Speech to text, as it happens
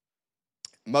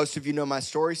Most of you know my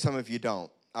story, some of you don't.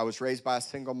 I was raised by a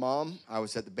single mom. I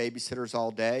was at the babysitter's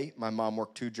all day. My mom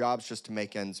worked 2 jobs just to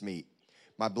make ends meet.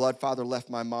 My blood father left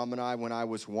my mom and I when I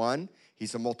was 1.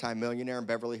 He's a multimillionaire in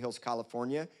Beverly Hills,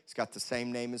 California. He's got the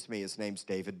same name as me. His name's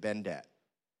David Bendet.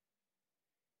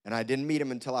 And I didn't meet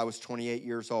him until I was 28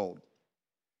 years old.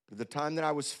 By the time that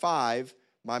I was 5,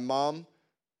 my mom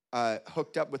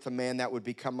hooked up with a man that would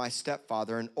become my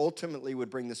stepfather and ultimately would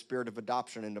bring the spirit of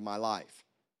adoption into my life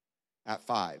at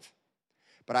 5.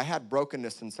 But I had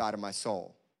brokenness inside of my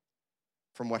soul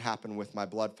from what happened with my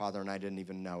blood father, and I didn't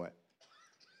even know it.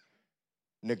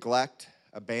 Neglect,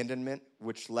 abandonment,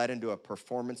 which led into a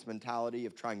performance mentality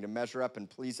of trying to measure up and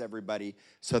please everybody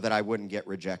so that I wouldn't get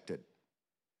rejected.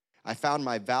 I found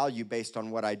my value based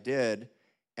on what I did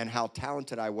and how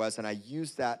talented I was, and I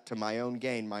used that to my own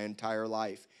gain my entire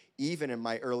life, even in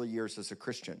my early years as a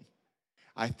Christian.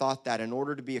 I thought that in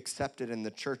order to be accepted in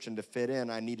the church and to fit in,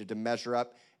 I needed to measure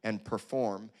up and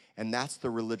perform, and that's the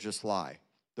religious lie.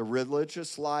 The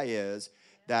religious lie is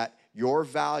that your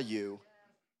value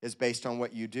is based on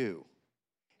what you do,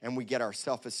 and we get our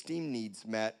self-esteem needs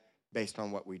met based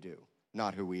on what we do,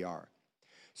 not who we are.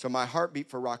 So my heartbeat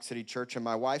for Rock City Church and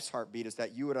my wife's heartbeat is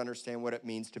that you would understand what it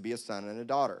means to be a son and a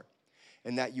daughter,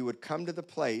 and that you would come to the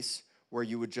place where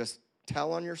you would just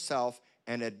tell on yourself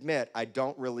and admit, I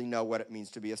don't really know what it means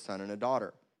to be a son and a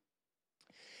daughter.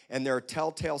 And there are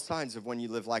telltale signs of when you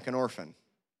live like an orphan.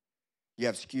 You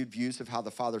have skewed views of how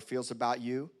the Father feels about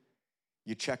you.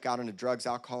 You check out into drugs,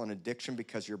 alcohol, and addiction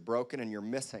because you're broken and you're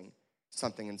missing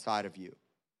something inside of you.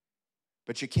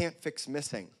 But you can't fix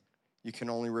missing. You can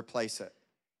only replace it.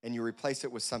 And you replace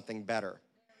it with something better.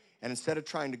 And instead of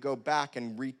trying to go back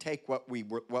and retake what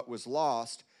was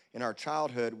lost in our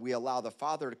childhood, we allow the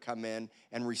Father to come in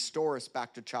and restore us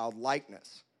back to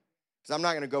childlikeness. Because I'm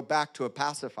not going to go back to a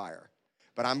pacifier,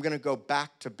 but I'm going to go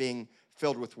back to being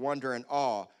filled with wonder and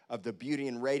awe of the beauty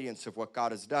and radiance of what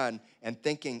God has done and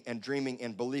thinking and dreaming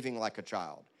and believing like a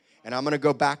child. And I'm going to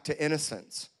go back to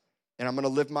innocence. And I'm going to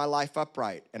live my life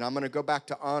upright. And I'm going to go back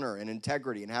to honor and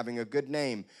integrity and having a good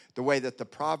name the way that the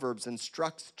Proverbs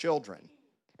instructs children.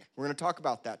 We're going to talk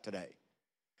about that today.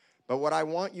 But what I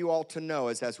want you all to know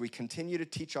is as we continue to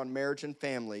teach on marriage and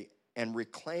family and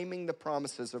reclaiming the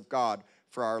promises of God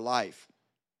for our life,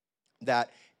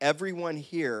 that everyone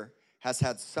here has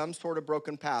had some sort of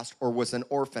broken past or was an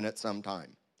orphan at some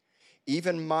time.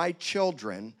 Even my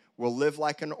children will live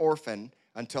like an orphan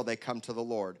until they come to the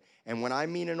Lord. And when I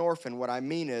mean an orphan, what I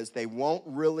mean is they won't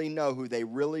really know who they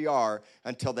really are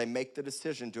until they make the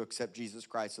decision to accept Jesus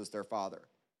Christ as their Father.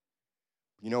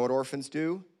 You know what orphans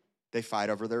do? They fight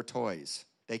over their toys.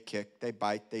 They kick, they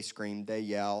bite, they scream, they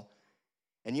yell.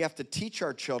 And you have to teach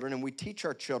our children, and we teach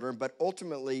our children, but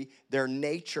ultimately their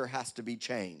nature has to be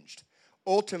changed.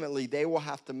 Ultimately, they will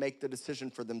have to make the decision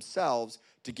for themselves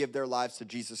to give their lives to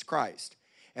Jesus Christ.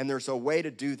 And there's a way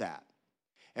to do that.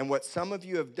 And what some of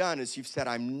you have done is you've said,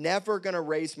 I'm never going to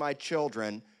raise my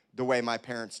children the way my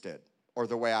parents did or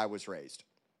the way I was raised.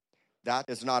 That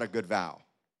is not a good vow.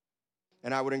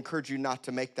 And I would encourage you not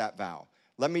to make that vow.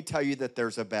 Let me tell you that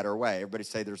there's a better way. Everybody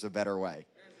say there's a better way.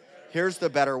 Here's the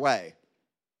better way.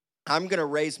 I'm going to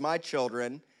raise my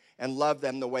children and love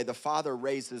them the way the Father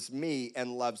raises me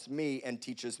and loves me and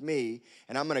teaches me.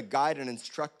 And I'm going to guide and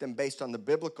instruct them based on the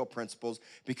biblical principles,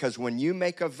 because when you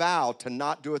make a vow to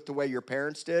not do it the way your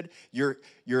parents did, you're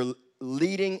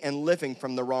leading and living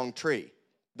from the wrong tree.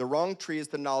 The wrong tree is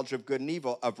the knowledge of good and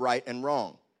evil, of right and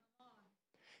wrong.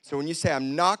 So when you say,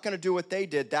 I'm not going to do what they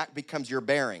did, that becomes your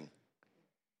bearing.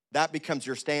 That becomes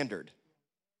your standard.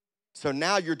 So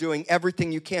now you're doing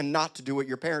everything you can not to do what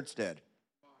your parents did.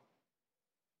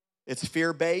 It's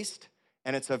fear-based,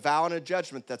 and it's a vow and a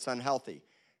judgment that's unhealthy.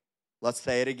 Let's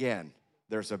say it again.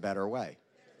 There's a better way.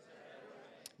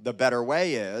 The better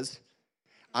way is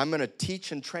I'm going to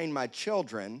teach and train my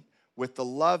children with the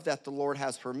love that the Lord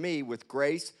has for me, with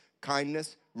grace,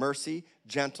 kindness, mercy,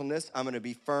 gentleness. I'm going to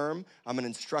be firm. I'm going to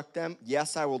instruct them.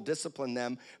 Yes, I will discipline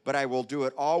them, but I will do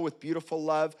it all with beautiful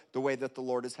love, the way that the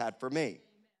Lord has had for me.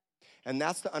 And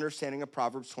that's the understanding of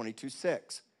Proverbs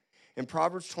 22:6. In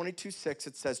Proverbs 22:6,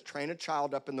 it says, train a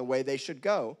child up in the way they should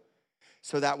go,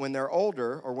 so that when they're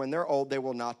older or when they're old, they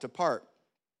will not depart.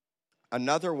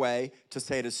 Another way to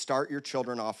say it is start your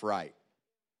children off right.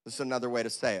 This is another way to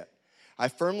say it. I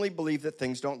firmly believe that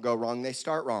things don't go wrong, they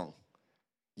start wrong.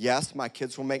 Yes, my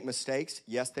kids will make mistakes.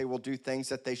 Yes, they will do things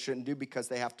that they shouldn't do because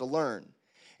they have to learn.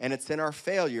 And it's in our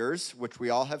failures, which we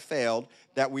all have failed,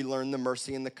 that we learn the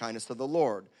mercy and the kindness of the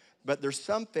Lord. But there's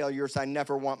some failures I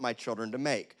never want my children to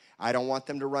make. I don't want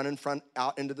them to run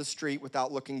out into the street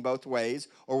without looking both ways,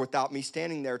 or without me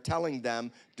standing there telling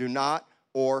them, do not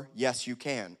or yes, you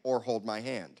can, or hold my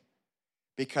hand.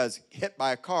 Because hit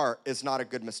by a car is not a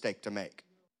good mistake to make.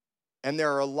 And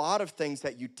there are a lot of things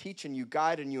that you teach and you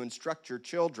guide and you instruct your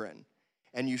children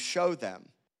and you show them.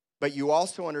 But you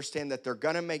also understand that they're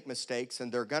going to make mistakes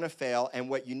and they're going to fail. And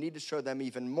what you need to show them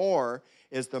even more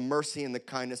is the mercy and the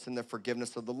kindness and the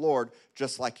forgiveness of the Lord,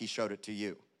 just like he showed it to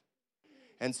you.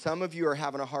 And some of you are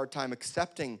having a hard time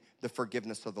accepting the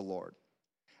forgiveness of the Lord.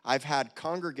 I've had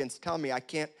congregants tell me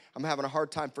I'm having a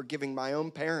hard time forgiving my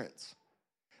own parents.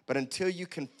 But until you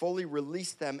can fully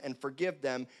release them and forgive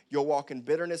them, you'll walk in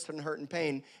bitterness and hurt and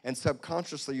pain, and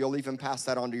subconsciously you'll even pass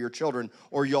that on to your children,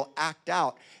 or you'll act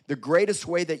out. The greatest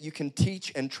way that you can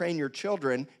teach and train your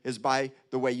children is by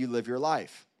the way you live your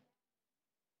life.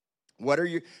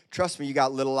 Trust me, you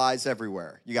got little eyes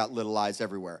everywhere. You got little eyes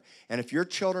everywhere. And if your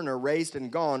children are raised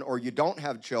and gone, or you don't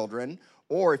have children,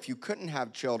 or if you couldn't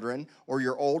have children, or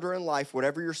you're older in life,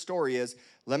 whatever your story is,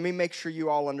 let me make sure you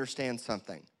all understand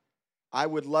something. I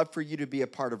would love for you to be a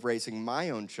part of raising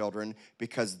my own children,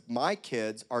 because my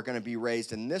kids are going to be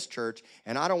raised in this church,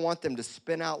 and I don't want them to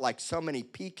spin out like so many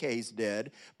PKs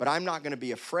did, but I'm not going to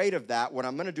be afraid of that. What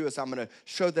I'm going to do is I'm going to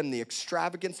show them the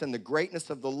extravagance and the greatness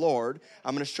of the Lord.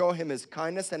 I'm going to show him his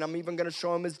kindness, and I'm even going to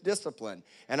show him his discipline,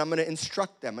 and I'm going to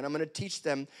instruct them, and I'm going to teach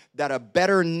them that a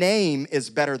better name is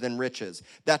better than riches,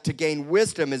 that to gain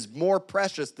wisdom is more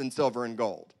precious than silver and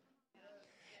gold.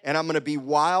 And I'm going to be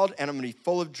wild, and I'm going to be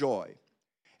full of joy.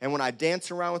 And when I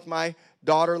danced around with my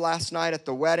daughter last night at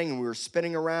the wedding, and we were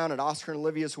spinning around at Oscar and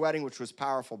Olivia's wedding, which was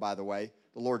powerful, by the way.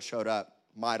 The Lord showed up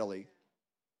mightily.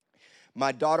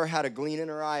 My daughter had a gleam in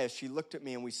her eye as she looked at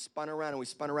me, and we spun around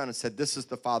and said, this is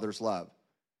the Father's love.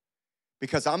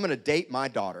 Because I'm going to date my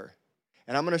daughter,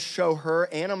 and I'm going to show her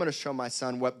and I'm going to show my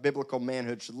son what biblical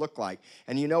manhood should look like.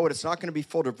 And you know what? It's not going to be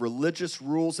full of religious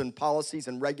rules and policies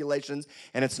and regulations,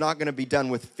 and it's not going to be done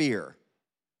with fear.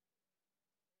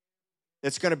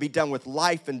 It's going to be done with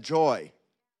life and joy,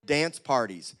 dance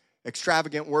parties,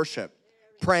 extravagant worship,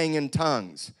 praying in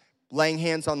tongues, laying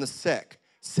hands on the sick,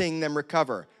 seeing them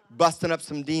recover, busting up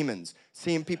some demons,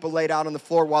 seeing people laid out on the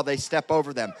floor while they step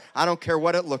over them. I don't care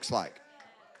what it looks like.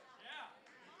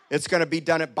 It's going to be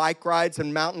done at bike rides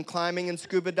and mountain climbing and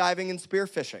scuba diving and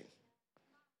spearfishing.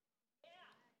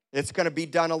 It's going to be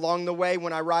done along the way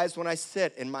when I rise, when I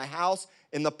sit, in my house,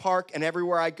 in the park, and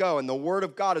everywhere I go. And the Word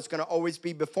of God is going to always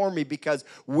be before me, because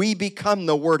we become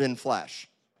the Word in flesh.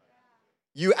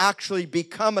 You actually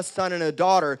become a son and a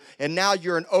daughter, and now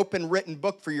you're an open written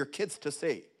book for your kids to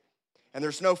see. And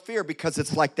there's no fear, because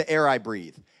it's like the air I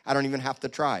breathe. I don't even have to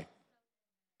try.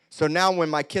 So now when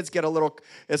my kids get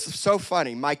it's so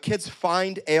funny. My kids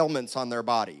find ailments on their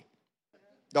body,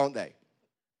 don't they?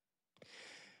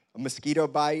 A mosquito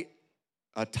bite,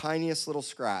 a tiniest little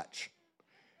scratch.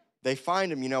 They find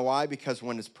them, you know why? Because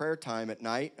when it's prayer time at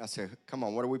night, I say, come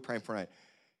on, what are we praying for tonight?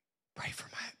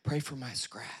 Pray for my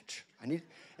scratch.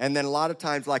 And then a lot of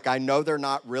times, like, I know they're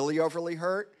not really overly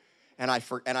hurt, and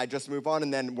I just move on,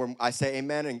 and then when I say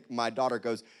amen, and my daughter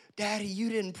goes, Daddy, you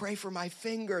didn't pray for my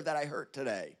finger that I hurt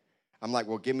today. I'm like,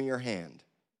 well, give me your hand.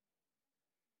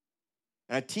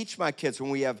 And I teach my kids, when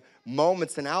we have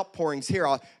moments and outpourings here,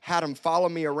 I'll have them follow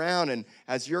me around, and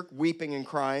as you're weeping and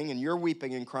crying, and you're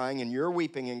weeping and crying, and you're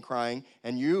weeping and crying,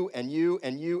 and you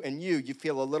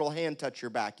feel a little hand touch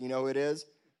your back. You know who it is?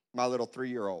 My little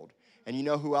 3-year-old. And you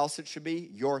know who else it should be?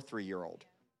 Your 3-year-old.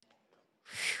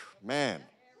 Man,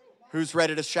 who's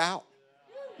ready to shout?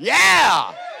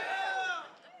 Yeah!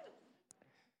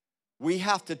 We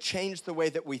have to change the way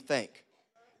that we think.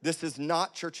 This is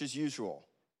not church as usual.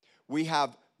 We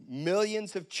have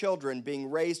millions of children being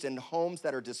raised in homes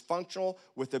that are dysfunctional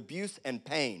with abuse and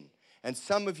pain. And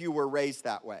some of you were raised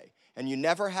that way. And you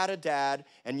never had a dad,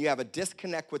 and you have a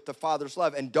disconnect with the Father's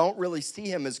love and don't really see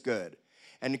him as good.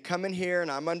 And you come in here,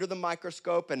 and I'm under the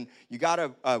microscope, and you got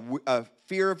a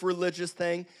fear of religious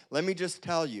thing. Let me just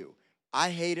tell you, I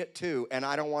hate it too, and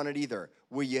I don't want it either.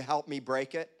 Will you help me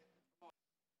break it?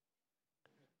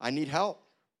 I need help.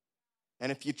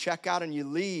 And if you check out and you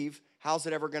leave, how's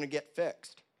it ever going to get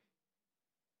fixed?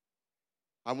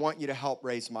 I want you to help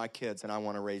raise my kids, and I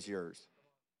want to raise yours.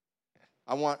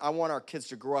 I want our kids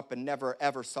to grow up and never,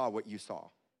 ever saw what you saw.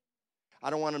 I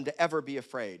don't want them to ever be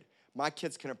afraid. My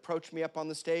kids can approach me up on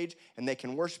the stage, and they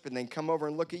can worship, and they can come over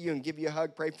and look at you and give you a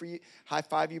hug, pray for you, high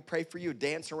five you, pray for you,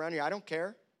 dance around you. I don't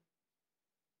care.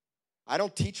 I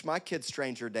don't teach my kids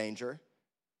stranger danger.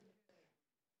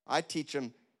 I teach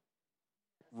them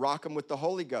rock them with the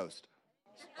Holy Ghost.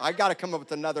 I got to come up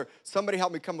with somebody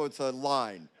help me come up with a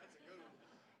line.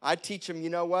 I teach them, you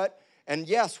know what? And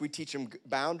yes, we teach them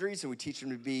boundaries, and we teach them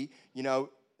to be,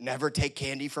 Never take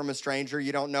candy from a stranger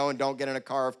you don't know, and don't get in a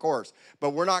car, of course. But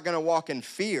we're not going to walk in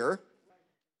fear.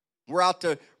 We're out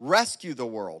to rescue the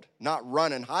world, not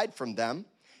run and hide from them.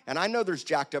 And I know there's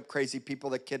jacked up, crazy people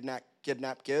that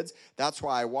kidnap kids. That's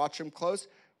why I watch them close.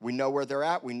 We know where they're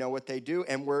at. We know what they do.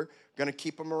 And we're going to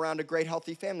keep them around a great,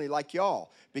 healthy family like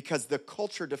y'all, because the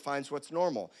culture defines what's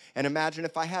normal. And imagine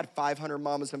if I had 500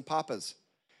 mamas and papas.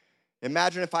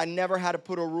 Imagine if I never had to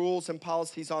put a rules and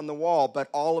policies on the wall, but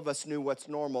all of us knew what's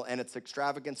normal, and it's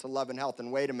extravagance and love and health.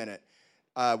 And wait a minute,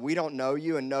 we don't know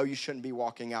you, and no, you shouldn't be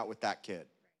walking out with that kid.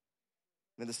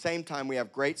 And at the same time, we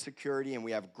have great security, and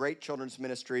we have great children's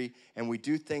ministry, and we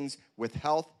do things with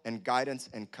health and guidance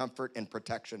and comfort and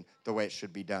protection the way it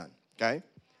should be done, okay?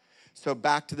 So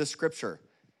back to the scripture.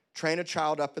 Train a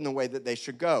child up in the way that they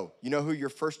should go. You know who your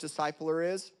first discipler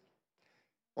is,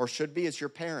 or should be, is your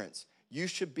parents. You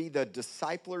should be the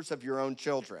disciplers of your own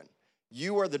children.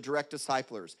 You are the direct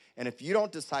disciplers. And if you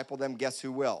don't disciple them, guess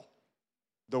who will?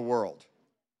 The world.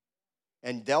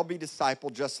 And they'll be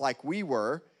discipled just like we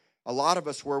were. A lot of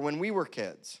us were when we were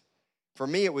kids. For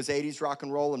me, it was 80s rock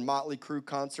and roll and Motley Crue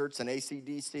concerts and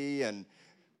AC/DC and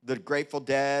the Grateful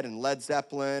Dead and Led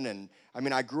Zeppelin. And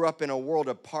I grew up in a world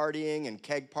of partying and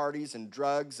keg parties and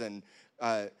drugs and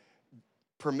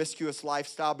promiscuous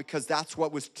lifestyle, because that's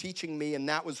what was teaching me, and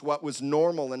that was what was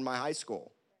normal in my high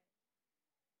school.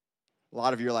 A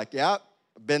lot of you are like, yeah,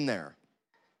 I've been there.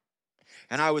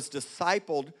 And I was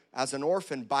discipled as an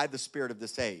orphan by the spirit of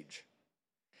this age.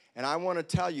 And I want to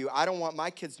tell you, I don't want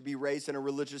my kids to be raised in a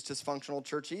religious dysfunctional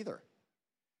church either.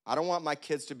 I don't want my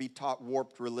kids to be taught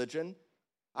warped religion.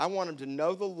 I want them to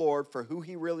know the Lord for who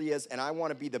he really is, and I want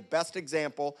to be the best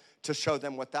example to show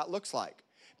them what that looks like.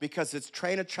 Because it's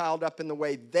train a child up in the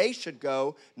way they should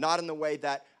go, not in the way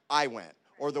that I went,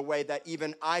 or the way that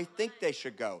even I think they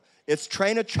should go. It's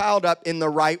train a child up in the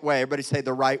right way. Everybody say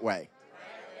the right way.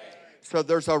 So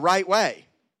there's a right way.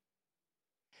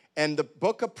 And the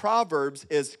book of Proverbs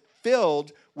is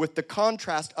filled with the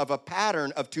contrast of a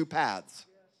pattern of two paths.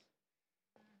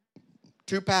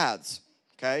 Two paths,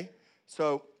 okay?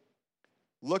 So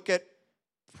look at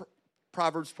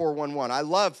Proverbs 4:11. I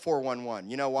love 4:11.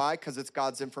 You know why? Because it's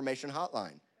God's information hotline.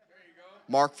 There you go.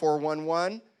 Mark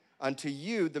 4:11. Unto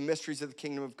you the mysteries of the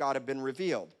kingdom of God have been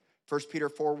revealed. 1 Peter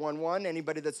 4:11.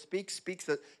 Anybody that speaks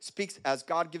as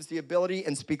God gives the ability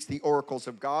and speaks the oracles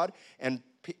of God. And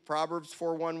Proverbs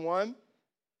 4:11.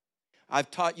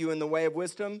 I've taught you in the way of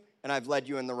wisdom, and I've led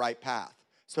you in the right path.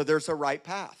 So there's a right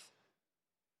path.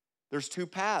 There's two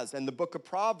paths. And the book of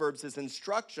Proverbs is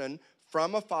instruction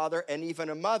from a father and even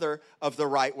a mother of the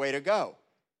right way to go.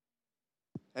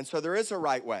 And so there is a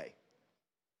right way.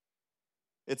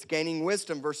 It's gaining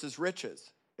wisdom versus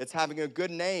riches. It's having a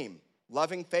good name,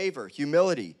 loving favor,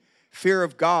 humility, fear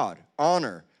of God,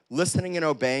 honor, listening and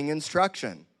obeying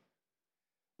instruction,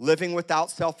 living without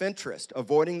self-interest,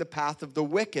 avoiding the path of the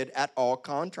wicked at all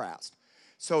contrast.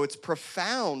 So it's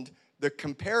profound, the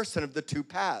comparison of the two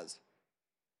paths.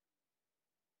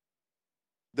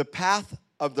 The path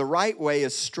of the right way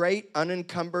is straight,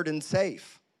 unencumbered, and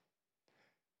safe.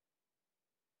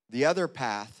 The other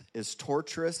path is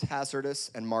tortuous,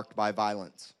 hazardous, and marked by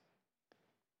violence.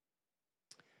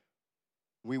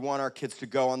 We want our kids to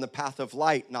go on the path of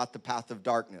light, not the path of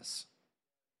darkness.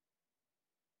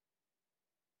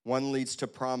 One leads to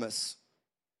promise,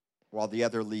 while the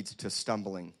other leads to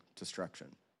stumbling,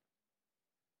 destruction.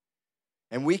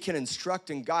 And we can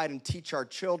instruct and guide and teach our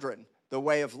children the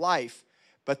way of life,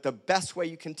 but the best way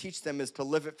you can teach them is to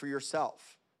live it for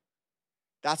yourself.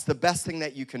 That's the best thing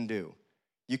that you can do.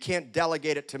 You can't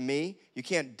delegate it to me. You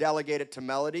can't delegate it to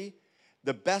Melody.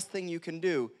 The best thing you can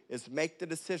do is make the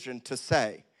decision to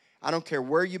say, I don't care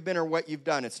where you've been or what you've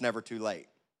done, it's never too late.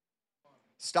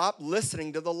 Stop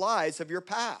listening to the lies of your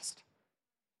past.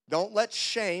 Don't let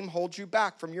shame hold you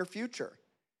back from your future.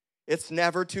 It's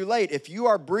never too late. If you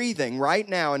are breathing right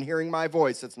now and hearing my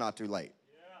voice, it's not too late.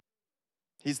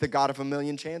 He's the God of a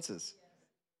million chances.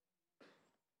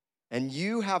 And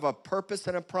you have a purpose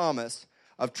and a promise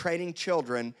of training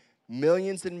children,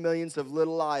 millions and millions of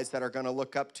little eyes that are going to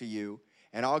look up to you,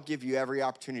 and I'll give you every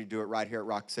opportunity to do it right here at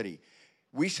Rock City.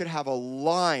 We should have a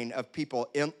line of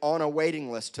people on a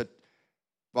waiting list to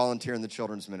volunteer in the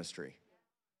children's ministry.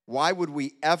 Why would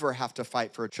we ever have to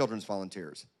fight for children's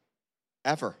volunteers?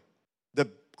 Ever. The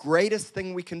greatest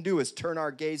thing we can do is turn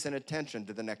our gaze and attention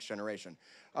to the next generation.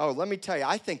 Oh, let me tell you,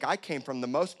 I think I came from the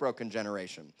most broken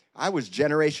generation. I was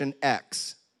Generation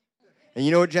X. And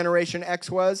you know what Generation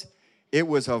X was? It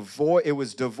was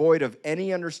devoid of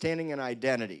any understanding and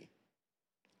identity.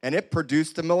 And it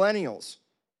produced the millennials.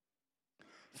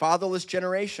 Fatherless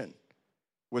generation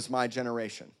was my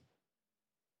generation.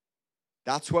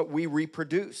 That's what we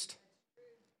reproduced.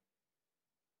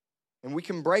 And we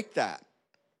can break that.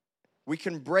 We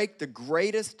can break the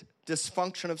greatest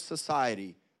dysfunction of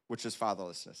society, which is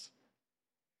fatherlessness.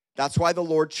 That's why the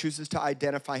Lord chooses to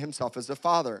identify himself as a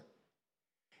father.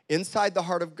 Inside the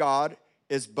heart of God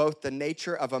is both the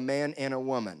nature of a man and a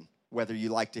woman, whether you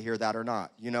like to hear that or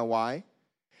not. You know why?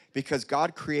 Because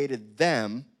God created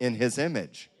them in his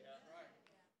image.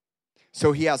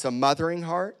 So he has a mothering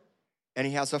heart and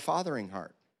he has a fathering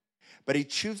heart. But he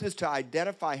chooses to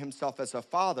identify himself as a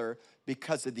father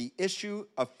because of the issue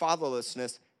of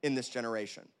fatherlessness in this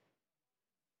generation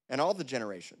and all the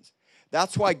generations.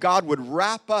 That's why God would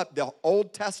wrap up the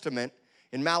Old Testament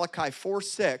in Malachi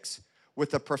 4:6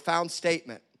 with a profound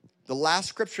statement. The last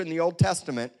scripture in the Old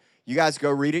Testament, you guys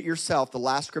go read it yourself, the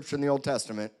last scripture in the Old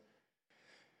Testament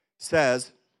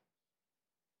says,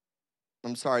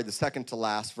 the second to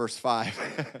last, verse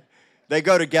 5. They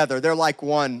go together. They're like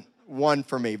one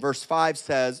for me. Verse 5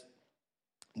 says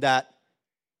that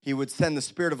he would send the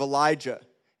spirit of Elijah,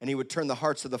 and he would turn the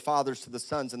hearts of the fathers to the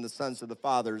sons and the sons to the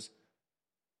fathers,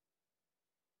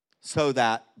 so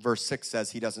that, verse 6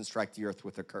 says, he doesn't strike the earth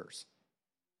with a curse.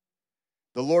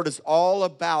 The Lord is all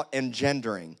about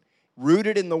engendering.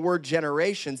 Rooted in the word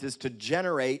generations is to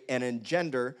generate and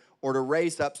engender or to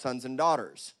raise up sons and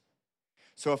daughters.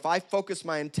 So if I focus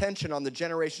my intention on the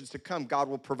generations to come, God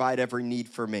will provide every need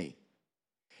for me.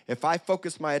 If I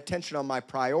focus my attention on my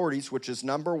priorities, which is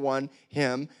number 1,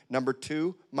 him, number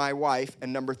 2, my wife,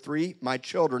 and number 3, my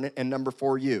children, and number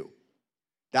 4, you.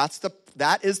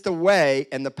 That is the way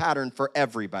and the pattern for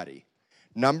everybody.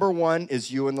 Number 1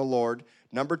 is you and the Lord.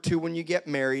 Number 2, when you get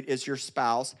married, is your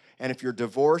spouse. And if you're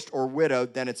divorced or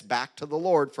widowed, then it's back to the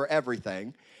Lord for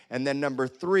everything. And then number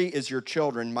 3 is your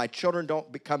children. My children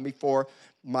don't come before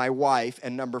my wife.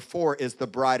 And number 4 is the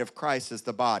bride of Christ, is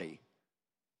the body.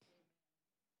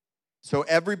 So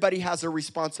everybody has a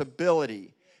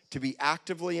responsibility to be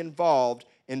actively involved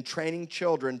in training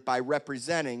children by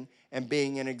representing and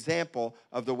being an example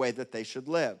of the way that they should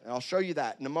live. And I'll show you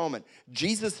that in a moment.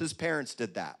 Jesus' parents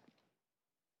did that.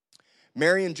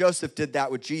 Mary and Joseph did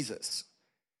that with Jesus.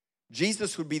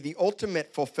 Jesus would be the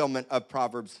ultimate fulfillment of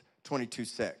Proverbs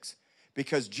 22:6,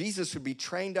 because Jesus would be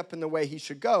trained up in the way he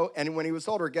should go, and when he was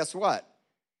older, guess what?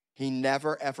 He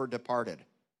never, ever departed,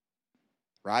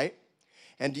 right?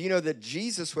 And do you know that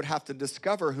Jesus would have to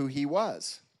discover who he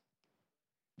was?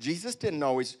 Jesus didn't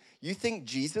always. You think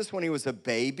Jesus, when he was a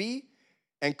baby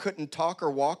and couldn't talk or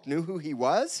walk, knew who he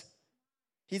was?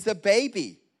 He's a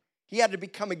baby. He had to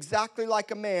become exactly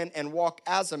like a man and walk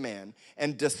as a man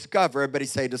and discover, everybody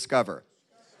say discover,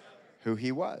 who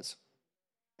he was.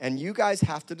 And you guys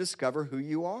have to discover who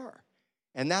you are.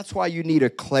 And that's why you need a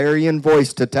clarion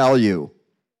voice to tell you,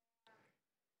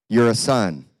 you're a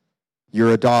son,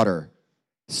 you're a daughter.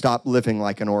 Stop living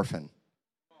like an orphan.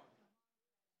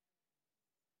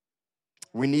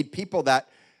 We need people that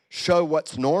show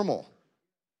what's normal,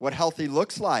 what healthy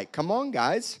looks like. Come on,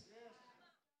 guys.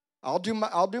 I'll do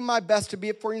my best to be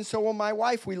it for you, and so will my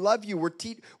wife. We love you.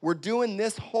 We're doing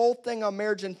this whole thing on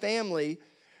marriage and family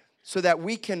so that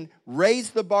we can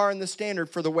raise the bar and the standard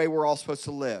for the way we're all supposed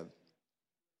to live.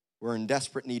 We're in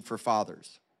desperate need for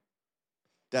fathers.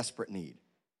 Desperate need.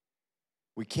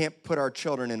 We can't put our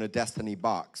children in a destiny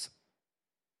box.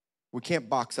 We can't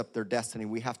box up their destiny.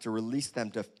 We have to release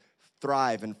them to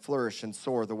thrive and flourish and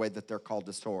soar the way that they're called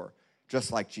to soar,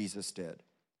 just like Jesus did.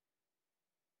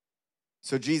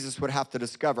 So Jesus would have to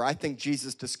discover. I think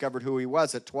Jesus discovered who he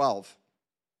was at 12.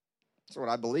 That's what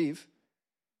I believe.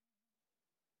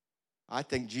 I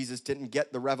think Jesus didn't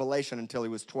get the revelation until he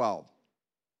was 12.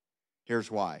 Here's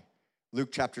why. Luke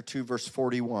chapter 2, verse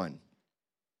 41.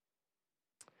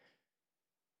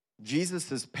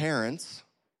 Jesus' parents,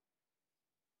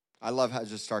 I love how it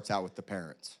just starts out with the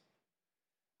parents.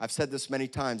 I've said this many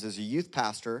times as a youth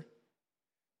pastor.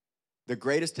 The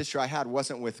greatest issue I had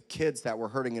wasn't with kids that were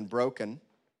hurting and broken.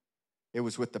 It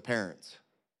was with the parents.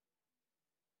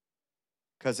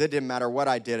 Because it didn't matter what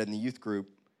I did in the youth group.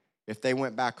 If they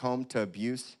went back home to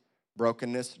abuse,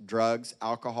 brokenness, drugs,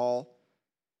 alcohol,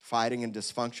 fighting and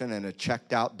dysfunction, and a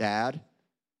checked out dad,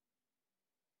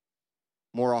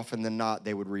 more often than not,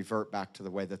 they would revert back to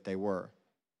the way that they were.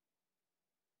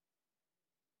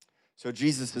 So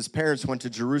Jesus' parents went to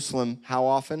Jerusalem how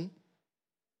often?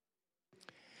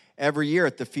 Every year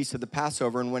at the Feast of the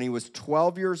Passover. And when he was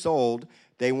 12 years old,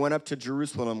 they went up to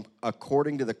Jerusalem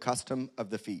according to the custom of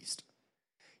the feast.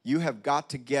 You have got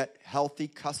to get healthy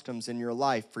customs in your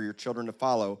life for your children to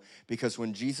follow, because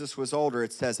when Jesus was older,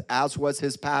 it says, as was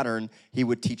his pattern, he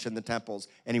would teach in the temples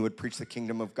and he would preach the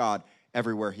kingdom of God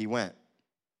everywhere he went.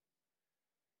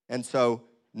 And so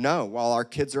No, while our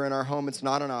kids are in our home, it's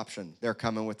not an option. They're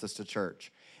coming with us to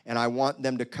church. And I want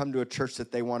them to come to a church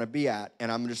that they want to be at.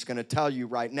 And I'm just going to tell you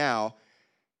right now,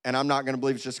 and I'm not going to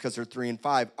believe it's just because they're 3 and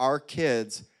 5, our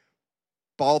kids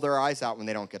bawl their eyes out when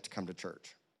they don't get to come to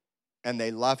church. And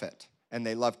they love it. And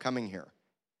they love coming here.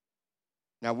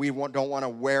 Now, we don't want to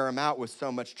wear them out with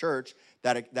so much church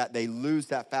that they lose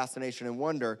that fascination and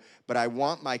wonder, but I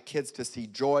want my kids to see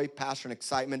joy, passion,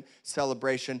 excitement,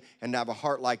 celebration, and to have a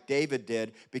heart like David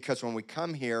did, because when we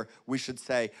come here, we should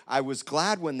say, I was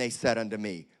glad when they said unto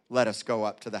me, let us go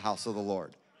up to the house of the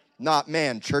Lord. Not,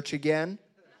 man, church again?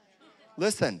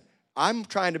 Listen, I'm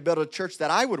trying to build a church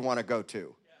that I would want to go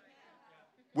to,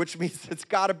 which means it's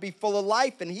got to be full of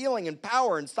life and healing and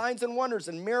power and signs and wonders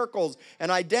and miracles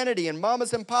and identity and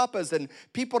mamas and papas and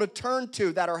people to turn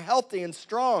to that are healthy and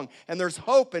strong. And there's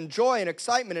hope and joy and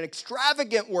excitement and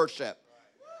extravagant worship.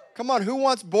 Come on, who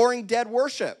wants boring, dead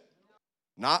worship?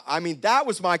 That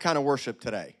was my kind of worship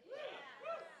today.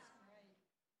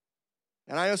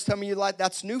 And I know some of you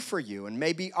that's new for you and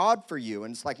maybe odd for you.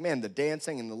 And it's like, man, the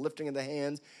dancing and the lifting of the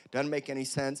hands doesn't make any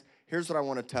sense. Here's what I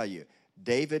want to tell you.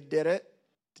 David did it.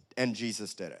 And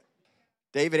Jesus did it.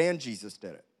 David and Jesus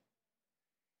did it.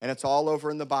 And it's all over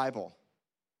in the Bible.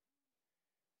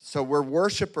 So we're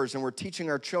worshipers and we're teaching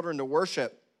our children to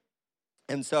worship.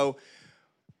 And so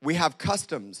we have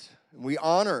customs. We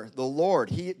honor the Lord.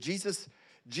 Jesus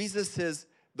is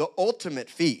the ultimate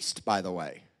feast, by the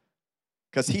way.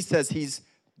 Because he says he's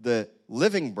the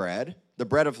living bread, the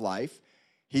bread of life.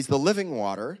 He's the living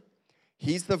water.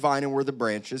 He's the vine and we're the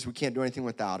branches. We can't do anything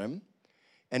without him.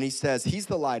 And he says, he's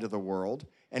the light of the world.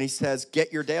 And he says,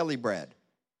 get your daily bread.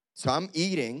 So I'm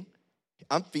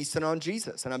feasting on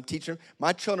Jesus. And I'm teaching,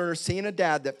 my children are seeing a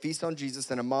dad that feasts on Jesus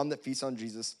and a mom that feasts on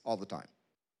Jesus all the time.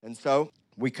 And so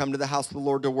we come to the house of the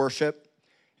Lord to worship.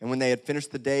 And when they had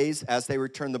finished the days, as they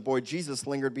returned, the boy Jesus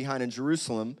lingered behind in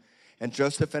Jerusalem. And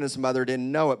Joseph and his mother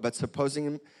didn't know it, but supposing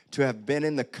him to have been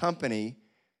in the company,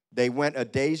 they went a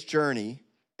day's journey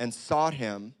and sought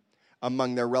him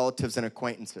among their relatives and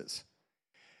acquaintances.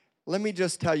 Let me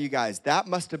just tell you guys, that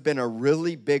must have been a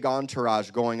really big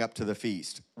entourage going up to the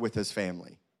feast with his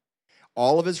family.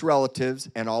 All of his relatives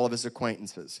and all of his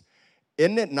acquaintances.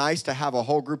 Isn't it nice to have a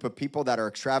whole group of people that are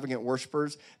extravagant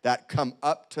worshipers that come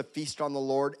up to feast on the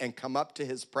Lord and come up to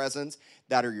his presence,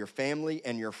 that are your family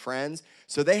and your friends?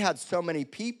 So they had so many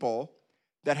people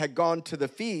that had gone to the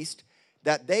feast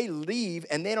that they leave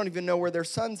and they don't even know where their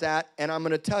son's at. And I'm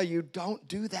going to tell you, don't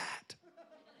do that.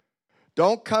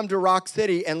 Don't come to Rock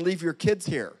City and leave your kids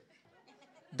here.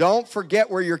 Don't forget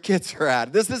where your kids are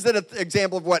at. This is an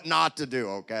example of what not to do,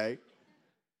 okay?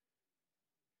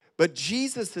 But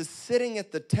Jesus is sitting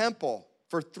at the temple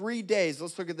for 3 days.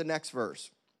 Let's look at the next verse.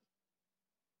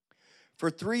 For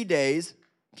 3 days,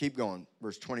 keep going,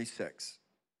 verse 26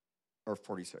 or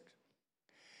 46.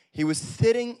 He was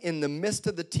sitting in the midst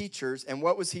of the teachers, and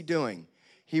what was he doing?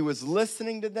 He was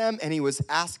listening to them, and he was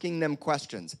asking them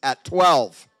questions at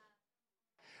 12.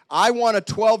 I want a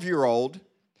 12-year-old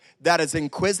that is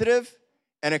inquisitive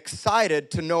and excited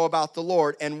to know about the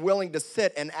Lord and willing to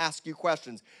sit and ask you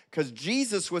questions. Because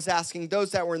Jesus was asking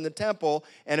those that were in the temple,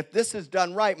 and if this is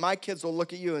done right, my kids will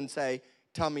look at you and say,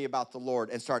 tell me about the Lord,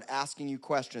 and start asking you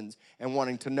questions and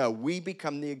wanting to know. We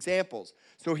become the examples.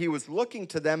 So he was looking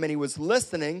to them, and he was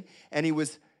listening, and he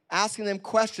was asking them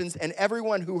questions, and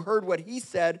everyone who heard what he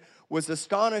said was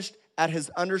astonished at his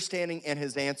understanding and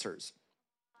his answers.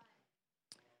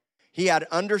 He had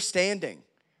understanding,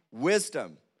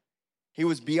 wisdom. He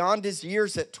was beyond his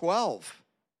years at 12.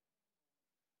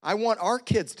 I want our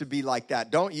kids to be like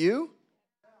that, don't you?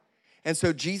 And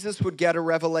so Jesus would get a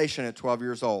revelation at 12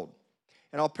 years old.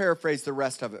 And I'll paraphrase the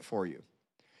rest of it for you.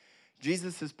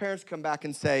 Jesus' parents come back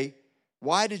and say,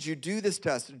 why did you do this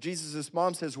to us? Jesus'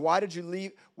 mom says, why did you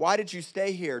leave? Why did you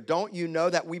stay here? Don't you know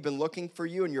that we've been looking for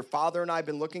you and your father and I have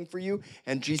been looking for you?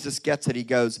 And Jesus gets it. He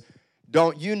goes,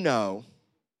 don't you know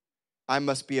I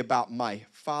must be about my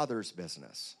Father's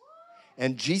business?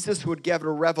 And Jesus would give a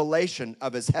revelation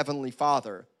of his heavenly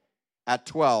Father at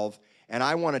 12. And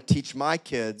I want to teach my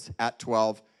kids at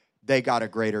 12, they got a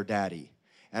greater daddy.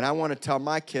 And I want to tell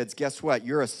my kids, guess what?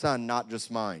 You're a son, not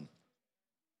just mine.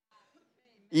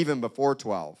 Even before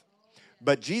 12.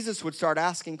 But Jesus would start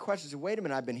asking questions. Wait a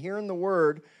minute, I've been hearing the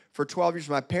word for 12 years.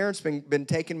 My parents been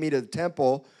taking me to the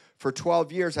temple for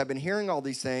 12 years. I've been hearing all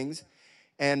these things.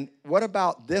 And what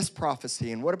about this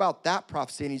prophecy? And what about that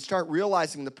prophecy? And he'd start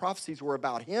realizing the prophecies were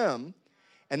about him.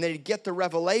 And then he'd get the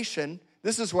revelation.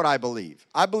 This is what I believe.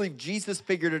 I believe Jesus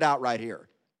figured it out right here.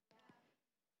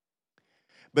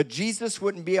 But Jesus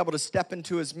wouldn't be able to step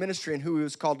into his ministry and who he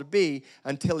was called to be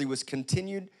until he was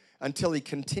until he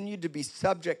continued to be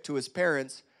subject to his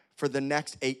parents for the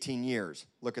next 18 years.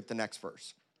 Look at the next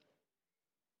verse.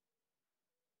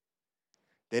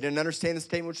 They didn't understand the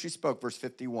statement which he spoke, verse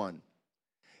 51.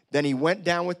 Then he went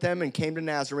down with them and came to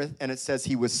Nazareth, and it says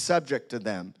he was subject to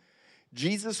them.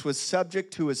 Jesus was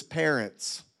subject to his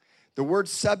parents. The word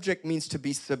subject means to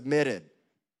be submitted.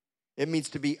 It means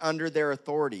to be under their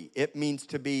authority. It means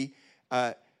to be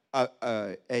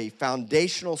a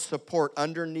foundational support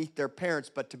underneath their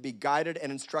parents, but to be guided and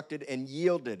instructed and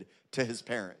yielded to his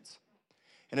parents.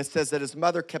 And it says that his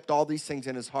mother kept all these things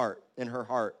in her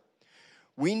heart.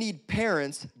 We need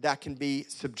parents that can be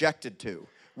subjected to.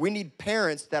 We need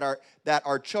parents that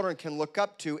our children can look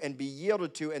up to and be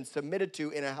yielded to and submitted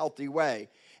to in a healthy way.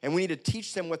 And we need to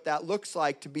teach them what that looks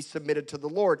like to be submitted to the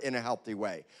Lord in a healthy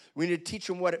way. We need to teach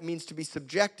them what it means to be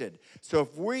subjected. So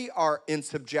if we are in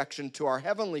subjection to our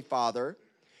Heavenly Father,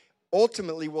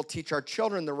 ultimately we'll teach our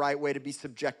children the right way to be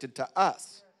subjected to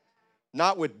us.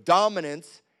 Not with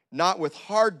dominance, not with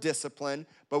hard discipline,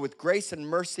 but with grace and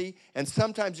mercy. And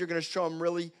sometimes you're going to show them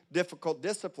really difficult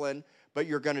discipline, but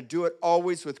you're going to do it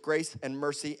always with grace and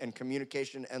mercy and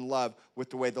communication and love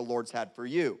with the way the Lord's had for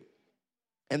you.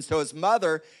 And so his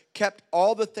mother kept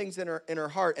all the things in her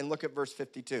heart. And look at verse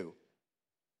 52.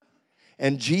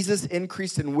 And Jesus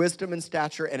increased in wisdom and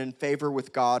stature and in favor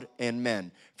with God and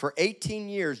men. For 18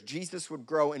 years, Jesus would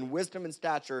grow in wisdom and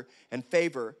stature and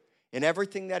favor in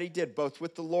everything that he did, both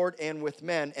with the Lord and with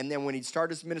men. And then when he'd start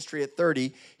his ministry at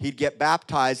 30, he'd get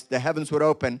baptized, the heavens would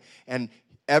open, and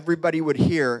everybody would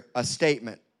hear a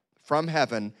statement from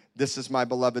heaven, "This is my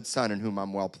beloved Son in whom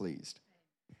I'm well pleased."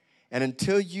 And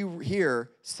until you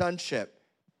hear sonship,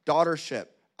 daughtership,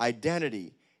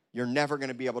 identity, you're never going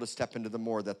to be able to step into the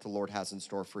more that the Lord has in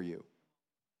store for you.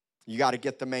 You got to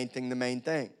get the main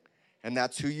thing. And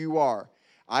that's who you are.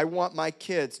 I want my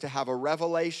kids to have a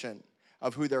revelation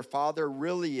of who their father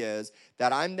really is,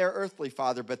 that I'm their earthly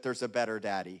father, but there's a better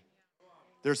daddy.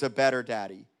 There's a better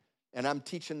daddy. And I'm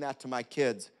teaching that to my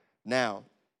kids now.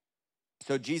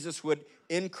 So Jesus would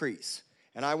increase.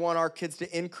 And I want our kids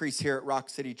to increase here at Rock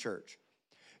City Church.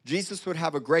 Jesus would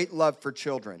have a great love for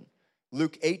children.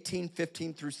 Luke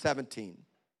 18:15 through 17.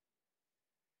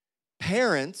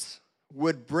 Parents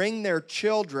would bring their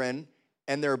children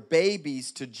and their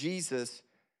babies to Jesus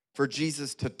for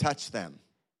Jesus to touch them.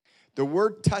 The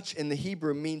word touch in the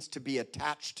Hebrew means to be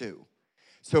attached to.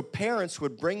 So parents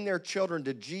would bring their children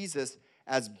to Jesus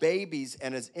as babies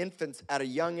and as infants at a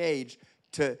young age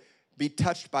to be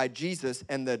touched by Jesus,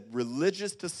 and the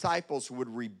religious disciples would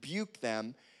rebuke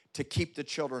them to keep the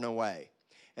children away.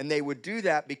 And they would do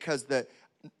that because the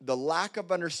lack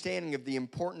of understanding of the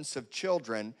importance of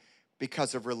children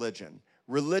because of religion.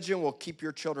 Religion will keep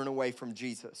your children away from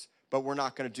Jesus, but we're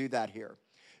not going to do that here.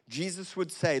 Jesus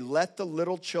would say, "Let the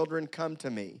little children come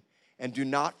to me, and do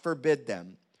not forbid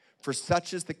them, for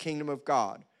such is the kingdom of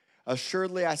God.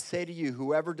 Assuredly, I say to you,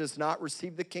 whoever does not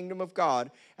receive the kingdom of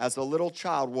God as a little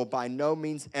child will by no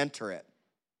means enter it."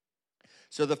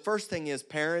 So the first thing is,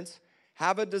 parents,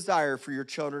 have a desire for your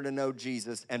children to know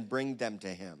Jesus and bring them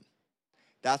to him.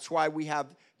 That's why we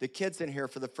have the kids in here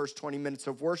for the first 20 minutes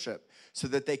of worship, so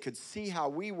that they could see how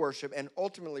we worship, and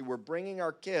ultimately we're bringing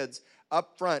our kids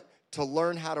up front to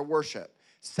learn how to worship.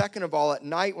 Second of all, at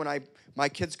night when my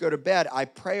kids go to bed, I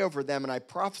pray over them and I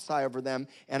prophesy over them,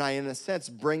 and I, in a sense,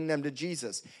 bring them to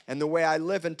Jesus. And the way I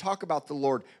live and talk about the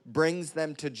Lord brings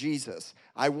them to Jesus.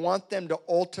 I want them to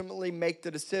ultimately make the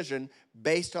decision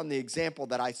based on the example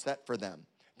that I set for them.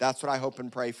 That's what I hope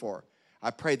and pray for.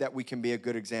 I pray that we can be a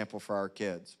good example for our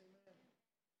kids.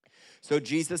 So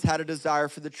Jesus had a desire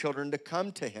for the children to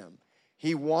come to him.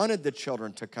 He wanted the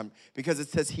children to come because it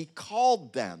says he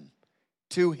called them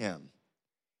to him.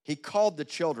 He called the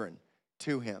children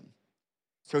to him.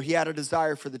 So he had a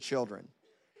desire for the children.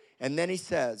 And then he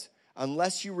says,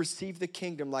 unless you receive the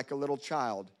kingdom like a little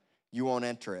child, you won't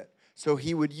enter it. So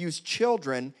he would use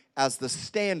children as the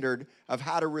standard of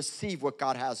how to receive what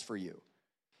God has for you.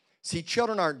 See,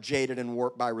 children aren't jaded and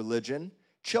warped by religion.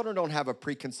 Children don't have a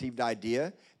preconceived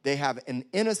idea. They have an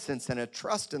innocence and a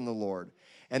trust in the Lord.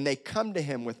 And they come to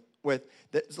him with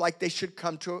like they should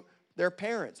come to their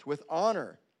parents, with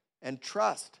honor and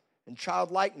trust and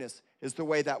childlikeness is the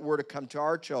way that we're to come to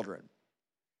our children.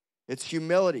 It's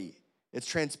humility, it's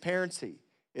transparency,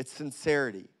 it's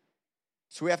sincerity.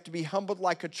 So we have to be humbled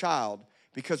like a child,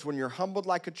 because when you're humbled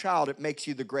like a child, it makes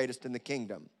you the greatest in the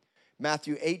kingdom.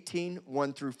 Matthew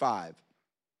 18:1 through 5.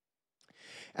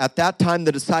 At that time,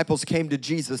 the disciples came to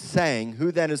Jesus saying,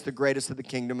 "Who then is the greatest of the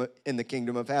kingdom in the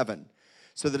kingdom of heaven?"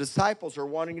 So the disciples are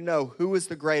wanting to know who is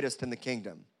the greatest in the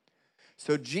kingdom.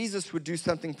 So Jesus would do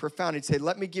something profound. He'd say,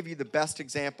 let me give you the best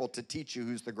example to teach you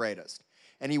who's the greatest.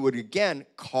 And he would again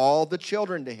call the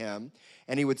children to him,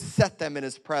 and he would set them in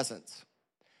his presence.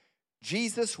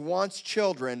 Jesus wants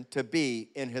children to be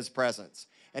in his presence.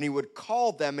 And he would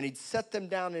call them, and he'd set them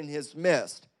down in his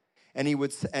midst. And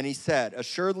he said,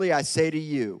 assuredly I say to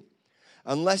you,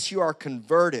 unless you are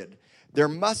converted, there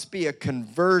must be a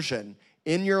conversion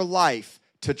in your life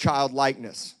to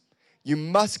childlikeness. You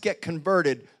must get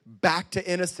converted back to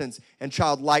innocence and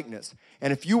childlikeness.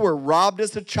 And if you were robbed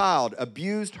as a child,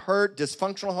 abused, hurt,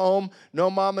 dysfunctional home, no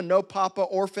mama, no papa,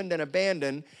 orphaned and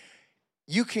abandoned,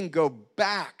 you can go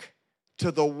back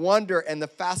to the wonder and the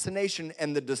fascination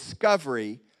and the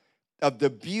discovery of the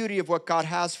beauty of what God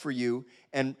has for you,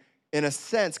 and in a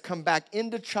sense, come back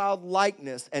into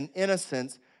childlikeness and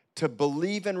innocence to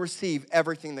believe and receive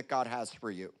everything that God has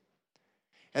for you.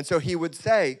 And so he would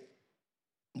say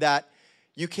that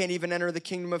you can't even enter the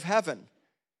kingdom of heaven.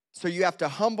 So you have to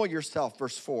humble yourself,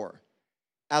 verse 4,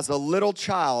 as a little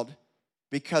child,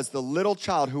 because the little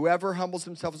child, whoever humbles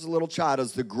himself as a little child,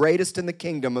 is the greatest in the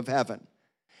kingdom of heaven.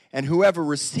 And whoever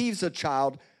receives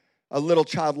a little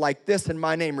child like this in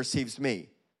my name receives me.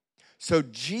 So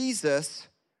Jesus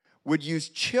would use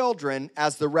children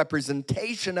as the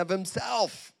representation of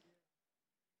himself.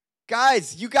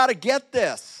 Guys, you got to get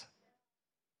this.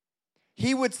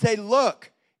 He would say, look,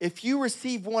 if you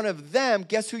receive one of them,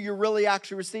 guess who you're really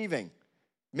actually receiving?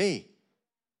 Me.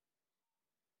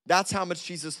 That's how much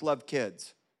Jesus loved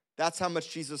kids. That's how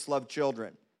much Jesus loved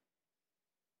children.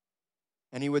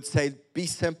 And he would say, be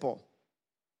simple.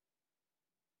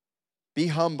 Be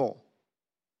humble.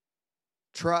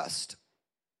 Trust.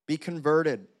 Be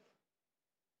converted.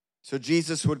 So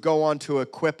Jesus would go on to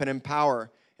equip and empower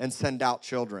and send out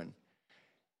children.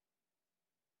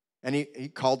 And he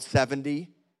called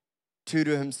 72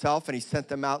 to himself, and he sent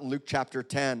them out in Luke chapter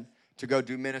 10 to go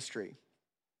do ministry.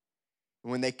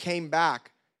 And when they came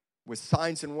back with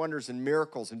signs and wonders and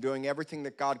miracles and doing everything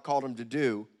that God called them to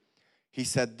do, he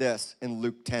said this in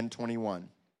Luke 10:21.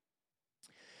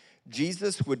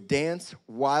 Jesus would dance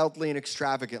wildly and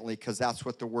extravagantly, because that's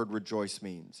what the word rejoice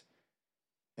means.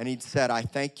 And he'd said, I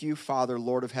thank you, Father,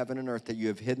 Lord of heaven and earth, that you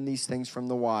have hidden these things from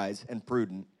the wise and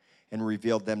prudent and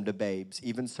revealed them to babes.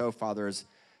 Even so, Father,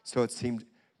 so it seemed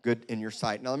good in your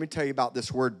sight. Now, let me tell you about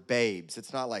this word babes.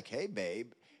 It's not like, hey,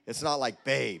 babe. It's not like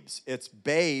babes. It's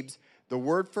babes. The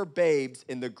word for babes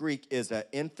in the Greek is an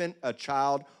infant, a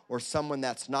child, or someone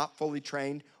that's not fully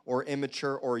trained or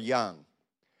immature or young.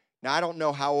 Now, I don't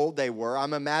know how old they were.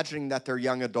 I'm imagining that they're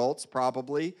young adults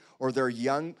probably, or they're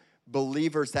young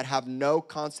believers that have no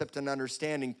concept and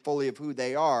understanding fully of who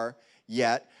they are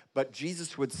yet. But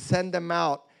Jesus would send them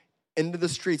out into the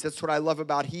streets. That's what I love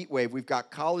about Heatwave. We've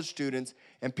got college students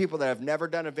and people that have never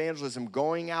done evangelism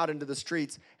going out into the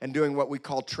streets and doing what we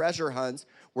call treasure hunts.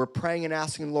 We're praying and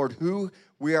asking the Lord who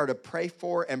we are to pray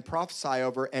for and prophesy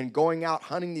over, and going out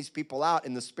hunting these people out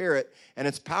in the Spirit, and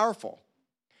it's powerful.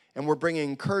 And we're bringing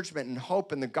encouragement and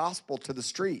hope in the gospel to the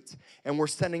streets. And we're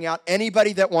sending out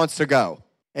anybody that wants to go.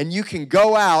 And you can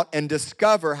go out and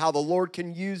discover how the Lord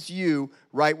can use you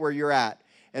right where you're at.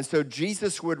 And so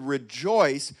Jesus would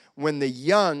rejoice when the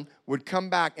young would come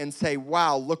back and say,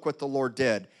 wow, look what the Lord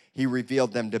did. He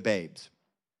revealed them to babes.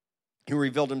 He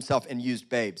revealed himself and used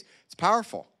babes. It's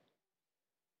powerful.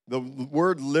 The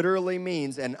word literally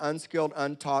means an unskilled,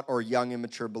 untaught, or young,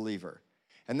 immature believer.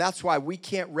 And that's why we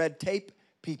can't red tape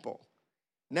people.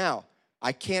 Now,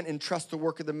 I can't entrust the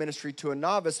work of the ministry to a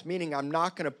novice, meaning I'm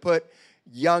not going to put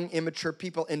young, immature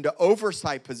people into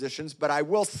oversight positions, but I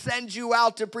will send you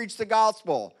out to preach the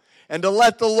gospel and to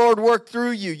let the Lord work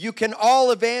through you. You can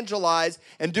all evangelize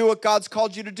and do what God's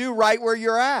called you to do right where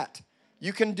you're at.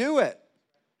 You can do it.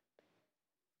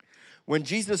 When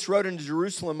Jesus rode into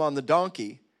Jerusalem on the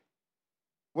donkey,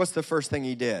 what's the first thing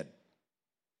he did?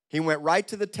 He went right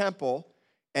to the temple,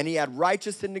 and he had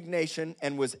righteous indignation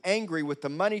and was angry with the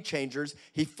money changers.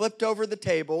 He flipped over the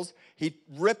tables. He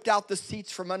ripped out the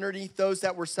seats from underneath those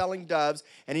that were selling doves.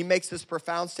 And he makes this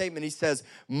profound statement. He says,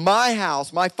 my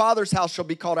house, my Father's house shall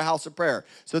be called a house of prayer.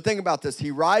 So think about this.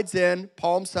 He rides in,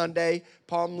 Palm Sunday,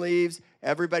 palm leaves.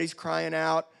 Everybody's crying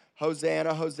out,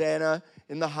 Hosanna, Hosanna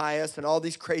in the highest. And all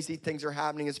these crazy things are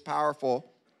happening. It's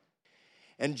powerful.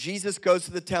 And Jesus goes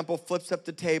to the temple, flips up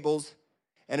the tables.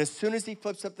 And as soon as he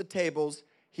flips up the tables,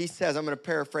 he says, I'm going to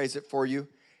paraphrase it for you.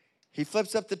 He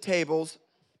flips up the tables,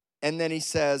 and then he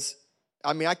says,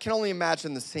 I can only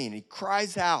imagine the scene. He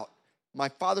cries out, my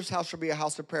Father's house shall be a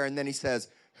house of prayer. And then he says,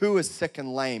 who is sick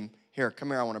and lame? Here, come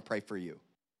here, I want to pray for you.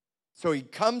 So he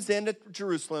comes into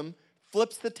Jerusalem,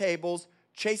 flips the tables,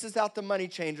 chases out the money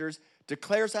changers,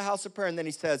 declares a house of prayer, and then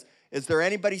he says, is there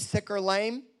anybody sick or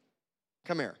lame?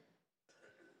 Come here.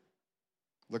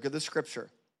 Look at the scripture.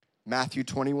 Matthew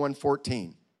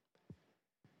 21:14.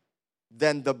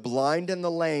 Then the blind and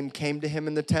the lame came to him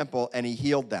in the temple, and he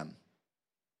healed them.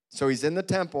 So he's in the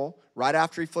temple. Right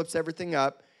after he flips everything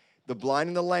up, the blind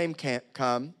and the lame can't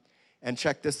come. And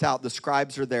check this out. The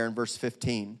scribes are there in verse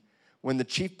 15. When the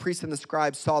chief priests and the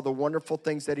scribes saw the wonderful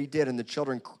things that he did, and the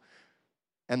children,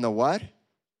 and the what?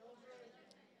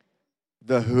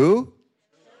 The who?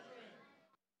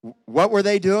 What were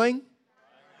they doing?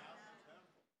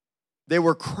 They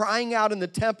were crying out in the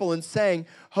temple and saying,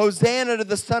 Hosanna to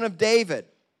the Son of David.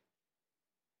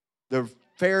 The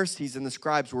Pharisees and the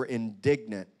scribes were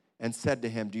indignant and said to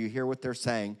him, do you hear what they're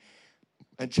saying?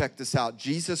 And check this out.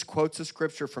 Jesus quotes a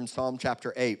scripture from Psalm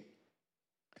chapter 8.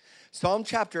 Psalm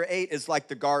chapter 8 is like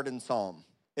the garden psalm.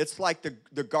 It's like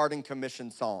the garden commission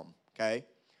psalm, okay?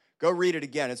 Go read it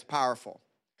again. It's powerful.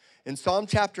 In Psalm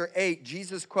chapter 8,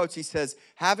 Jesus quotes, he says,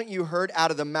 haven't you heard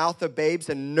out of the mouth of babes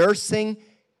and nursing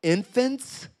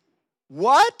infants?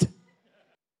 What?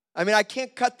 I mean, I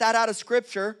can't cut that out of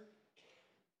scripture.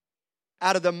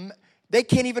 They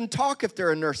can't even talk if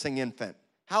they're a nursing infant.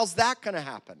 How's that going to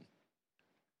happen?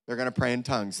 They're going to pray in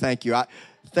tongues. Thank you.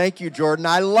 Thank you, Jordan.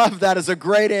 I love that. It's a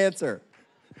great answer.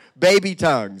 Baby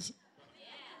tongues.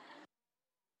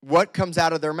 What comes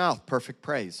out of their mouth? Perfect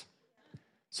praise.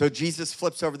 So Jesus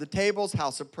flips over the tables,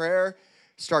 house of prayer,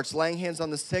 starts laying hands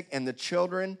on the sick, and the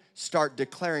children start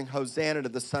declaring Hosanna to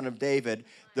the Son of David.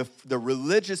 The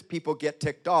religious people get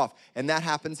ticked off, and that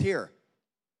happens here.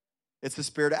 It's the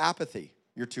spirit of apathy.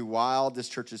 You're too wild. This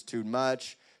church is too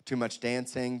much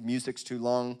dancing. Music's too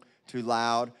long, too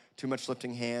loud, too much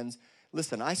lifting hands.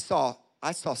 Listen, I saw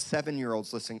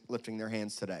 7-year-olds lifting their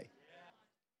hands today,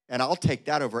 and I'll take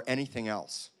that over anything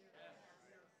else.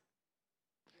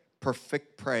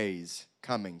 Perfect praise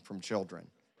coming from children.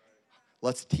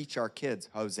 Let's teach our kids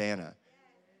Hosanna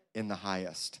in the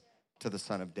highest to the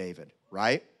Son of David,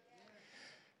 right?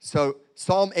 So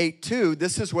Psalm 8:2,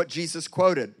 this is what Jesus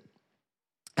quoted.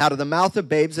 Out of the mouth of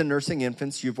babes and nursing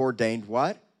infants, you've ordained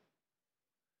what?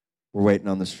 We're waiting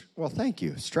on this. Well, thank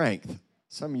you. Strength.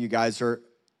 Some of you guys are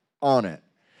on it.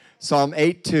 Psalm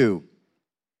 8:2.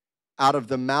 Out of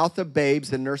the mouth of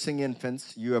babes and nursing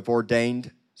infants, you have ordained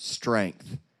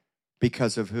strength.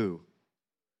 Because of who?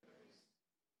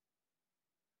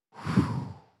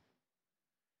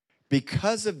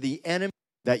 Because of the enemy,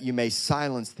 that you may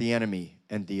silence the enemy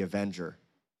and the avenger.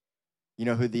 You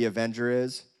know who the avenger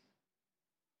is?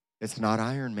 It's not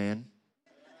Iron Man.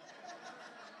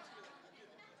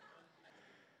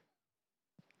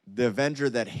 The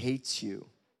avenger that hates you,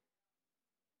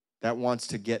 that wants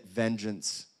to get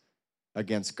vengeance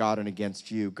against God and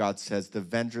against you. God says, the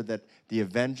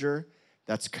avenger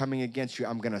that's coming against you,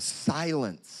 I'm going to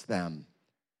silence them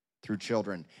through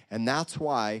children. And that's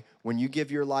why when you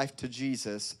give your life to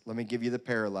Jesus, let me give you the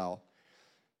parallel.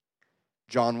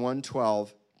 John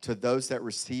 1:12, to those that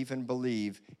receive and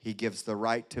believe, he gives the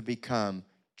right to become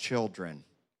children.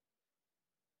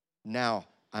 Now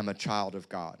I'm a child of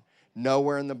God.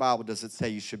 Nowhere in the Bible does it say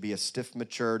you should be a stiff,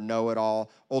 mature, know-it-all,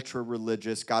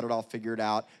 ultra-religious, got it all figured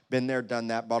out, been there, done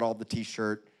that, bought all the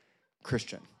t-shirt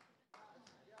Christian.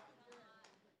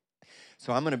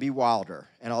 So I'm going to be wilder,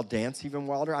 and I'll dance even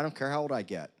wilder. I don't care how old I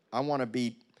get. I want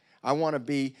to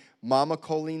be Mama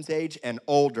Colleen's age and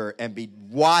older and be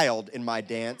wild in my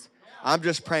dance. I'm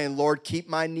just praying, Lord, keep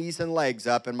my knees and legs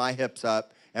up and my hips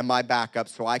up and my back up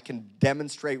so I can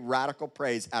demonstrate radical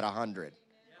praise at 100.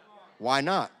 Why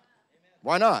not?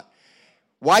 Why not?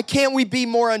 Why can't we be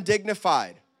more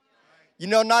undignified? You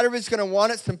know, not everybody's going to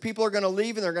want it. Some people are going to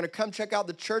leave, and they're going to come check out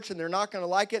the church, and they're not going to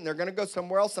like it, and they're going to go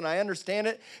somewhere else, and I understand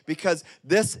it because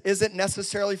this isn't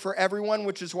necessarily for everyone,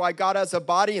 which is why God has a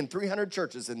body and 300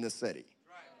 churches in this city.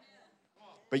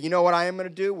 But you know what I am going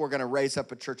to do? We're going to raise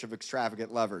up a church of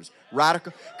extravagant lovers.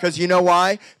 Radical. Because you know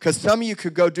why? Because some of you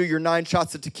could go do your 9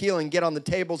 shots of tequila and get on the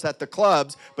tables at the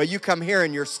clubs, but you come here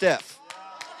and you're stiff.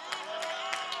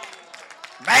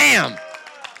 Bam!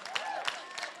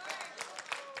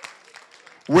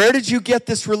 Where did you get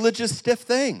this religious stiff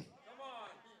thing?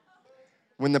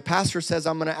 When the pastor says,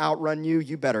 I'm going to outrun you,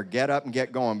 you better get up and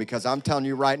get going because I'm telling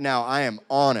you right now, I am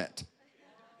on it.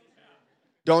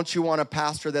 Don't you want a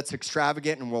pastor that's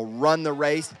extravagant and will run the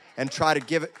race and try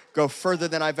to go further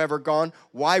than I've ever gone?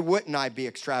 Why wouldn't I be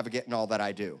extravagant in all that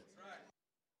I do?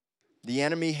 The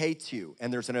enemy hates you,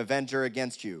 and there's an avenger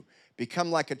against you.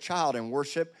 Become like a child and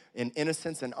worship in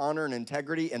innocence and honor and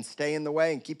integrity and stay in the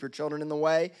way and keep your children in the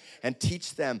way and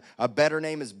teach them a better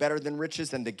name is better than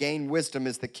riches and to gain wisdom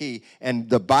is the key. And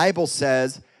the Bible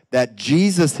says that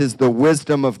Jesus is the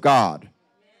wisdom of God.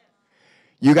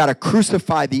 You got to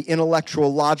crucify the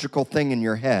intellectual, logical thing in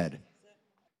your head.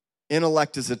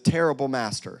 Intellect is a terrible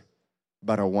master,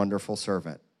 but a wonderful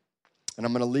servant. And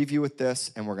I'm going to leave you with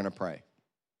this, and we're going to pray.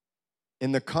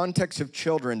 In the context of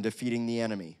children defeating the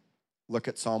enemy, look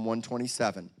at Psalm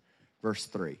 127, verse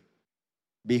 3.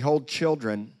 Behold,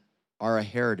 children are a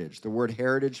heritage. The word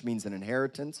heritage means an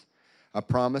inheritance, a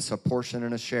promise, a portion,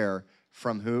 and a share.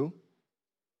 From who?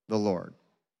 The Lord.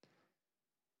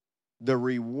 The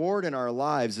reward in our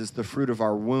lives is the fruit of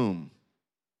our womb.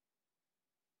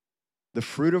 The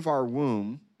fruit of our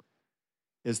womb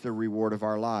is the reward of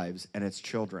our lives, and it's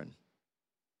children.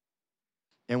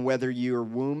 And whether your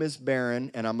womb is barren,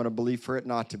 and I'm going to believe for it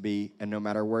not to be, and no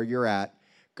matter where you're at,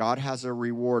 God has a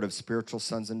reward of spiritual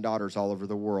sons and daughters all over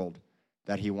the world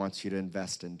that he wants you to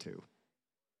invest into.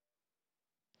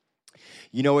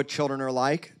 You know what children are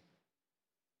like?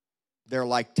 They're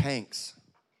like tanks,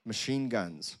 machine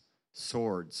guns,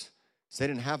 swords. So they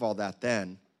didn't have all that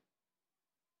then.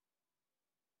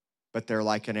 But they're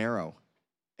like an arrow.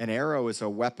 An arrow is a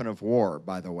weapon of war,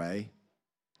 by the way.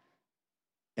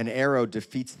 An arrow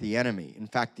defeats the enemy. In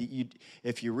fact,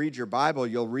 if you read your Bible,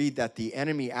 you'll read that the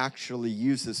enemy actually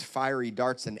uses fiery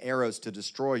darts and arrows to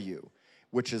destroy you,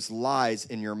 which is lies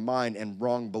in your mind and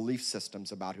wrong belief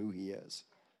systems about who he is.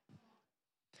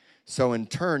 So in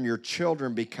turn, your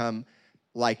children become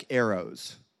like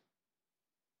arrows.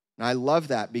 And I love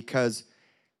that because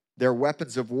they're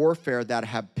weapons of warfare that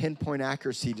have pinpoint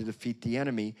accuracy to defeat the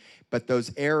enemy, but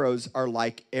those arrows are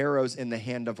like arrows in the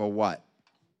hand of a what?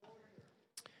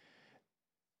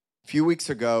 A few weeks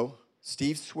ago,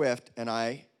 Steve Swift and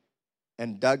I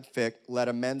and Doug Fick led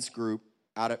a men's group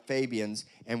out at Fabian's,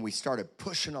 and we started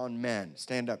pushing on men.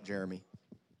 Stand up, Jeremy.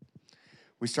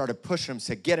 We started pushing them,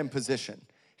 said, get in position.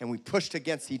 And we pushed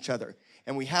against each other.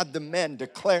 And we had the men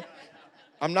declare,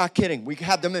 I'm not kidding, we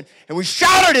had the men, and we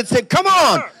shouted and said, come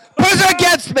on, push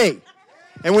against me.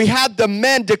 And we had the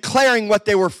men declaring what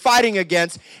they were fighting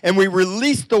against, and we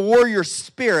released the warrior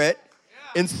spirit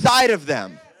inside of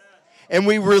them. And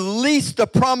we released the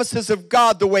promises of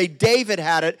God the way David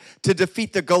had it to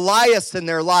defeat the Goliaths in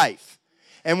their life.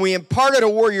 And we imparted a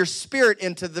warrior spirit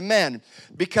into the men,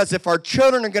 because if our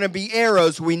children are going to be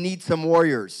arrows, we need some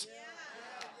warriors.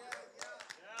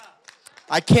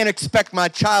 I can't expect my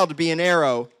child to be an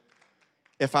arrow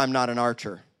if I'm not an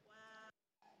archer.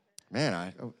 Man,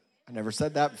 I never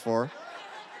said that before.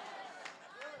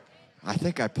 I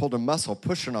think I pulled a muscle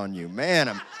pushing on you.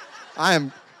 Man,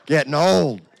 I'm getting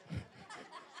old.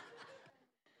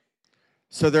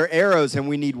 So they're arrows, and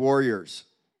we need warriors.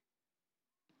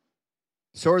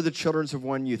 So are the children of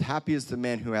one youth. Happy is the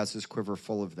man who has his quiver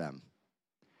full of them.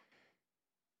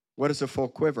 What is a full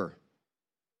quiver?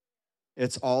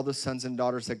 It's all the sons and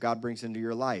daughters that God brings into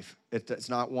your life. It's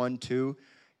not 1, 2.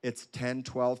 It's 10,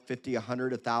 12, 50,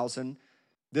 100, 1,000.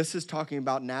 This is talking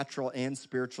about natural and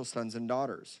spiritual sons and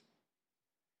daughters.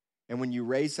 And when you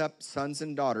raise up sons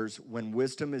and daughters, when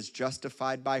wisdom is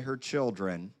justified by her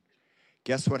children,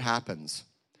 guess what happens?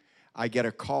 I get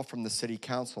a call from the city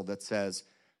council that says,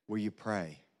 will you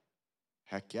pray?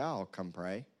 Heck yeah, I'll come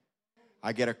pray.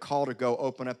 I get a call to go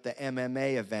open up the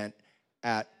MMA event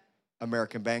at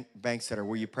American Bank Center.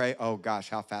 Will you pray? Oh gosh,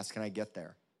 how fast can I get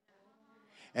there?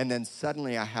 And then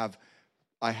suddenly I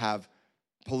have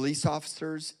police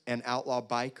officers and outlaw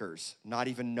bikers, not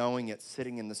even knowing it,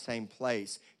 sitting in the same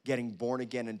place, getting born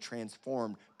again and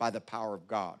transformed by the power of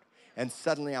God. And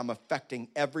suddenly I'm affecting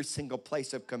every single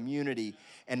place of community,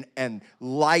 and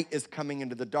light is coming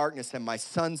into the darkness, and my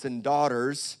sons and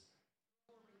daughters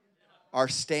are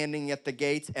standing at the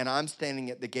gates, and I'm standing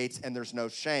at the gates, and there's no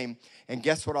shame. And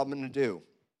guess what I'm going to do?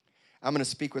 I'm going to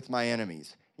speak with my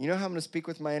enemies. You know how I'm going to speak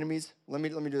with my enemies? Let me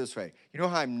do it this way. You know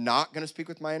how I'm not going to speak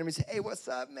with my enemies? Hey, what's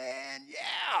up, man?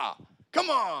 Yeah, come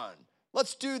on.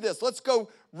 Let's do this. Let's go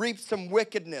reap some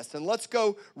wickedness, and let's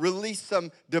go release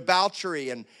some debauchery.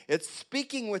 And it's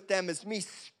speaking with them as me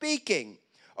speaking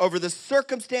over the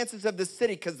circumstances of the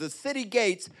city, because the city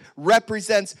gates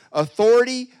represents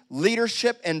authority,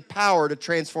 leadership, and power to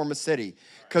transform a city.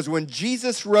 Because when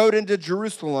Jesus rode into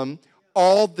Jerusalem,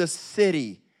 all the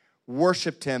city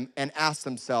worshiped him and asked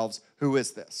themselves, who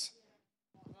is this?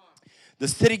 The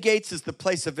city gates is the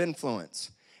place of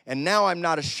influence. And now I'm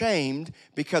not ashamed,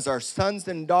 because our sons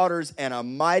and daughters and a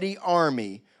mighty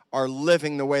army are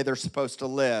living the way they're supposed to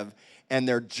live, and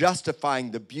they're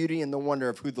justifying the beauty and the wonder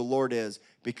of who the Lord is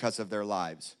because of their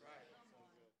lives.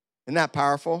 Isn't that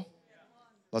powerful?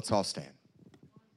 Let's all stand.